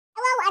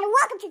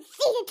welcome to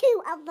season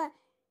 2 of the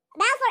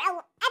Battle for an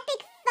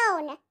Epic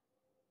Phone.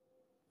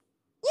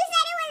 You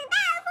said it was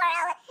Battle for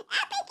an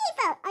Epic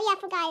E-Phone. Oh yeah,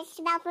 I forgot, it's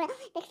Battle for an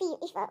Epic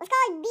E-Phone. Let's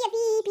call it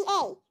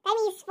BFEEEPA. That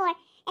means it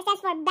stands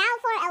for Battle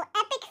for an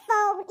Epic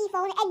Phone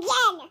E-Phone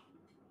again.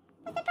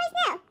 What's the price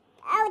now?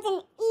 Oh, it's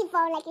an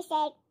E-Phone like you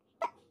said.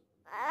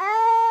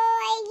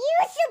 Are you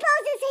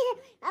supposed to say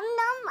that? I'm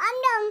dumb.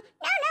 No,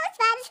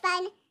 it's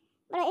fine.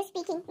 But it's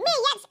speaking. Me,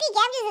 yeah, speaking.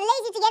 I'm just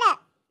lazy to get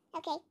up.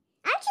 Okay.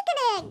 Aren't you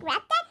gonna grab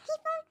that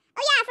headphone?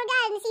 Oh yeah, I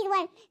forgot in the season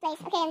 1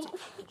 place. Okay, I'm just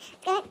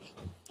good.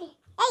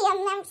 Hey,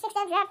 I'm 6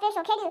 times draft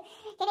official. Can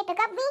you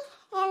pick up me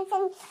and give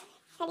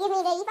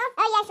me the headphone?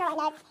 Oh yeah, sure,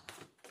 why not?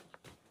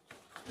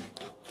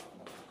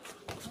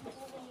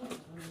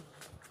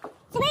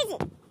 So where is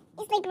it?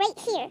 It's like right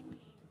here.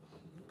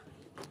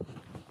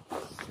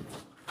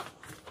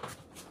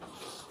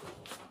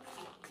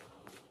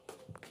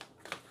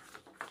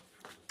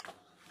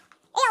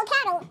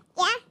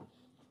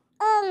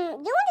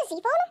 You want the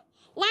C-phone?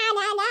 Nah.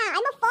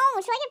 I'm a phone,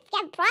 so I can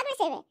have progress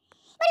in it.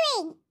 What do you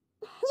mean?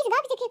 He's a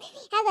garbage to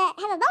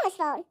have a bonus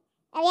phone.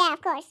 Oh yeah,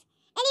 of course.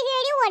 And if you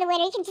do want to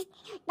win, you can just.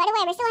 By the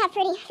way, we still have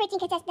 13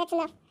 contests. That's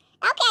enough.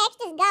 Okay, let's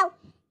just go.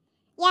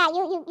 Yeah,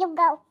 you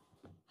go.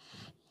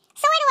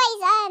 So,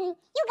 anyways,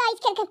 you guys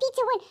can compete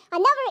to win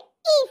another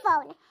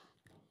E-phone.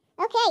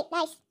 Okay,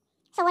 nice.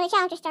 So when the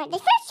challenges start, the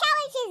first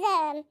challenge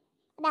is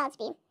balance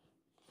beam.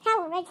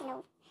 How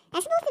original.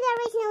 That's supposed to be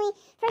originally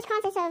first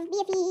contest of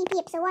BFEEEPA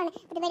episode 1,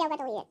 but the video got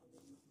deleted.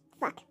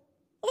 Fuck.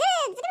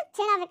 It's gonna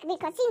turn off the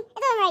record. See, it's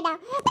on right now.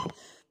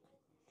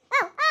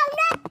 Oh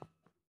no!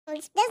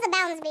 There's the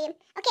balance beam.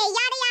 Okay,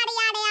 yada.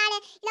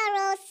 You know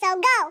the rules, so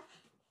go.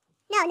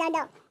 No. You're not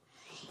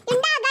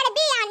gonna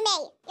be on me.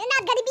 You're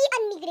not gonna be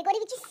on me.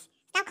 Gonna just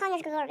stop calling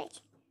us garbage.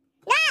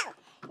 No,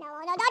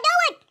 don't do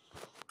it.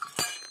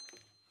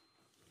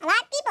 A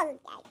lot of people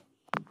died.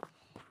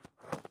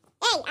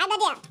 Hey, I'm not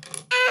there.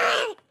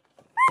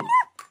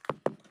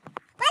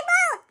 Black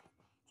ball!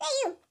 Say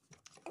you.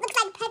 It looks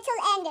like pencil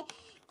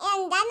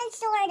and diamond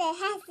sword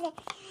has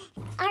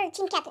our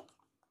team captain.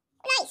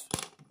 Nice.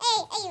 Hey,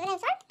 you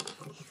sorry?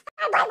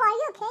 Black ball, are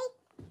you okay?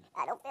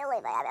 I don't feel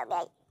it, but I'm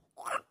okay.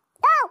 Yeah.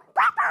 Oh,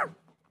 black ball!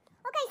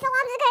 Okay, so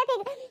I'm just gonna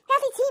pick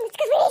healthy teams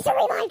because we need to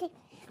rewind it.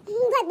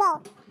 Black ball,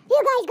 you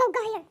guys go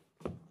here.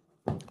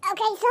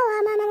 Okay, so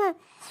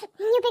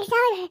you pick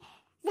Sally.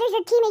 There's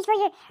your teammates for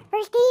your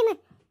first team.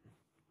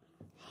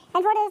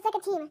 And for the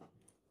second team.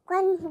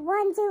 1,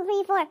 2,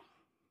 3, 4.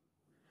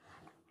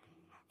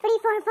 3,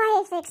 4,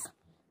 5, 6.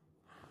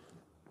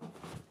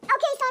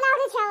 Okay, so now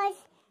the challenge.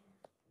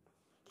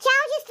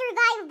 Challenge is to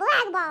revive a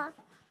black ball.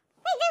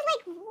 Wait, there's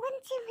like 1,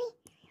 2, 3,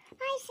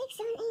 5, 6,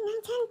 7, 8,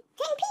 9,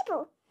 10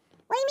 people.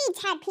 What do you mean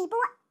 10 people?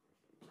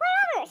 What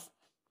others?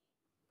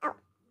 Oh.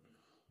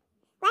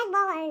 Black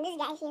ball and this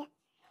guy here.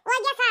 Well, I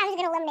guess I was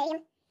gonna eliminate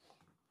him.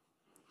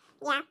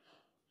 Yeah.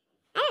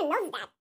 I didn't know that.